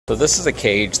So this is a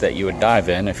cage that you would dive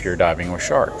in if you're diving with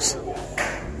sharks.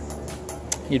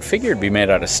 You'd figure it'd be made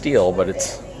out of steel, but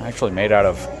it's actually made out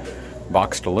of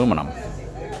boxed aluminum.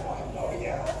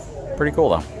 Pretty cool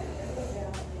though.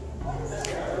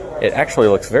 It actually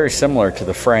looks very similar to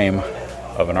the frame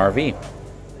of an RV.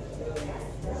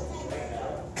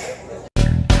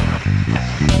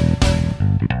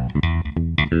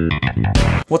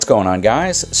 What's going on,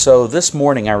 guys? So this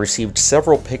morning I received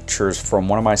several pictures from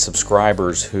one of my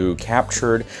subscribers who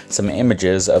captured some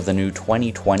images of the new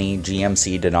 2020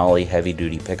 GMC Denali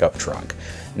heavy-duty pickup truck.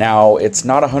 Now, it's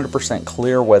not 100%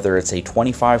 clear whether it's a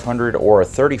 2500 or a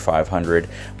 3500,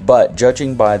 but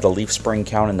judging by the leaf spring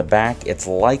count in the back, it's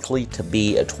likely to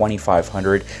be a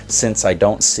 2500 since I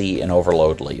don't see an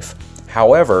overload leaf.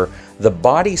 However, the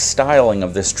body styling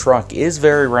of this truck is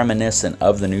very reminiscent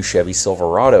of the new Chevy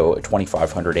Silverado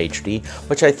 2500 HD,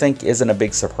 which I think isn't a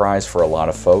big surprise for a lot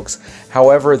of folks.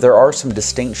 However, there are some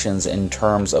distinctions in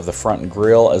terms of the front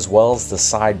grille as well as the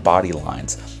side body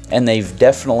lines. And they've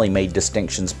definitely made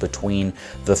distinctions between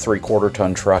the 3/4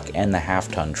 ton truck and the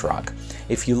half-ton truck.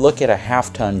 If you look at a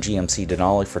half-ton GMC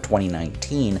Denali for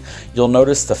 2019, you'll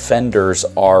notice the fenders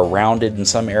are rounded in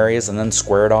some areas and then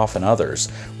squared off in others.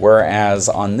 Whereas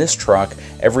on this truck,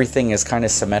 everything is kind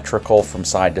of symmetrical from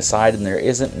side to side, and there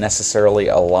isn't necessarily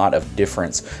a lot of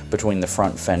difference between the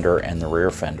front fender and the rear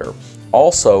fender.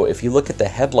 Also, if you look at the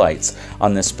headlights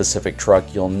on this specific truck,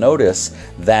 you'll notice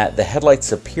that the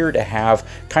headlights appear to have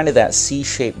kind of that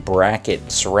C-shaped bracket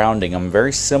surrounding them,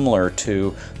 very similar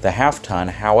to the half-ton.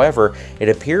 However, it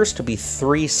appears to be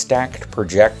 3 stacked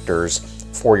projectors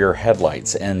for your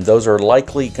headlights, and those are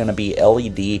likely going to be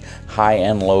LED high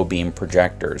and low beam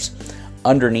projectors.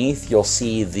 Underneath, you'll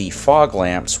see the fog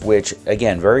lamps, which,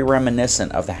 again, very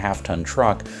reminiscent of the half-ton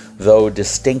truck, though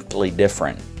distinctly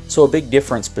different. So a big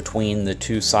difference between the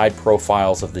two side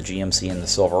profiles of the GMC and the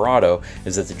Silverado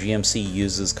is that the GMC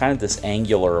uses kind of this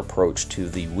angular approach to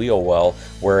the wheel well,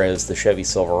 whereas the Chevy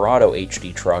Silverado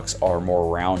HD trucks are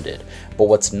more rounded. But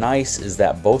what's nice is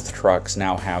that both trucks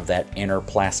now have that inner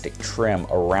plastic trim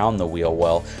around the wheel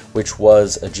well, which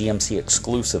was a GMC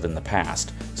exclusive in the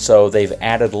past. So they've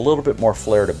added a little bit more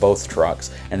flair to both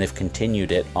trucks, and they've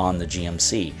continued it on the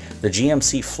GMC. The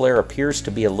GMC flare appears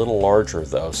to be a little larger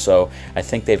though, so I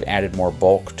think they've added more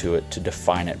bulk to it to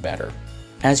define it better.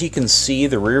 As you can see,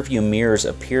 the rear view mirrors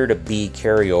appear to be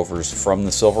carryovers from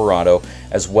the Silverado,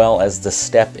 as well as the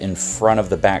step in front of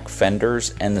the back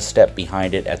fenders and the step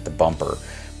behind it at the bumper.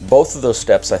 Both of those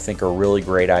steps I think are really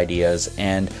great ideas,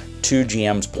 and to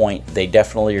GM's point, they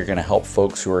definitely are going to help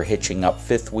folks who are hitching up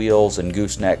fifth wheels and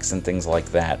goosenecks and things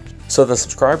like that. So the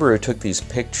subscriber who took these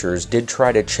pictures did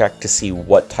try to check to see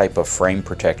what type of frame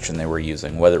protection they were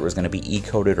using, whether it was going to be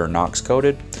E-coated or Nox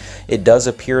coated. It does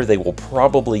appear they will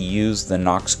probably use the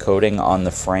Nox coating on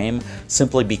the frame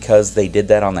simply because they did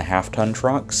that on the half-ton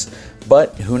trucks.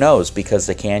 But who knows, because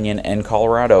the Canyon and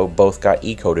Colorado both got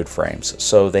E-coated frames,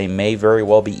 so they may very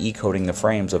well be E-coating the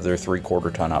frames of their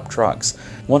 3/4 ton up trucks.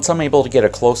 Once I'm able to get a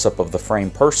close-up of the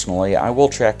frame personally, I will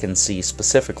check and see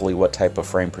specifically what type of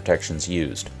frame protection's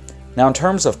used. Now, in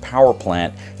terms of power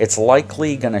plant, it's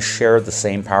likely going to share the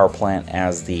same power plant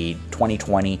as the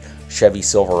 2020 Chevy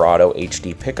Silverado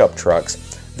HD pickup trucks.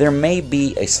 There may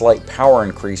be a slight power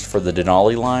increase for the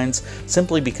Denali lines,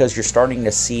 simply because you're starting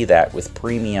to see that with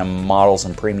premium models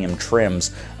and premium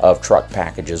trims of truck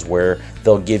packages where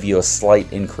they'll give you a slight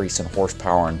increase in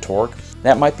horsepower and torque.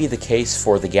 That might be the case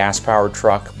for the gas-powered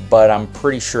truck, but I'm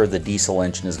pretty sure the diesel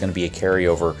engine is going to be a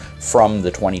carryover from the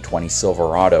 2020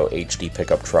 Silverado HD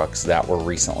pickup trucks that were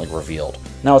recently revealed.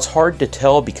 Now, it's hard to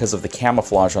tell because of the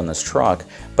camouflage on this truck,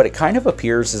 but it kind of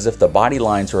appears as if the body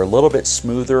lines are a little bit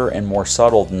smoother and more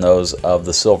subtle than those of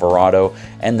the Silverado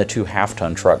and the 2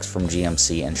 half-ton trucks from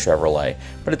GMC and Chevrolet.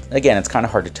 But again, it's kind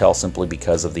of hard to tell simply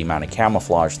because of the amount of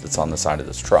camouflage that's on the side of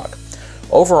this truck.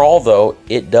 Overall, though,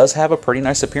 it does have a pretty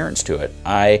nice appearance to it.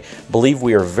 I believe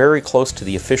we are very close to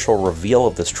the official reveal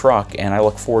of this truck, and I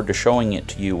look forward to showing it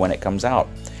to you when it comes out.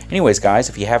 Anyways, guys,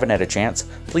 if you haven't had a chance,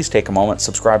 please take a moment,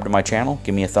 subscribe to my channel,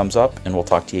 give me a thumbs up, and we'll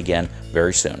talk to you again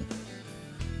very soon.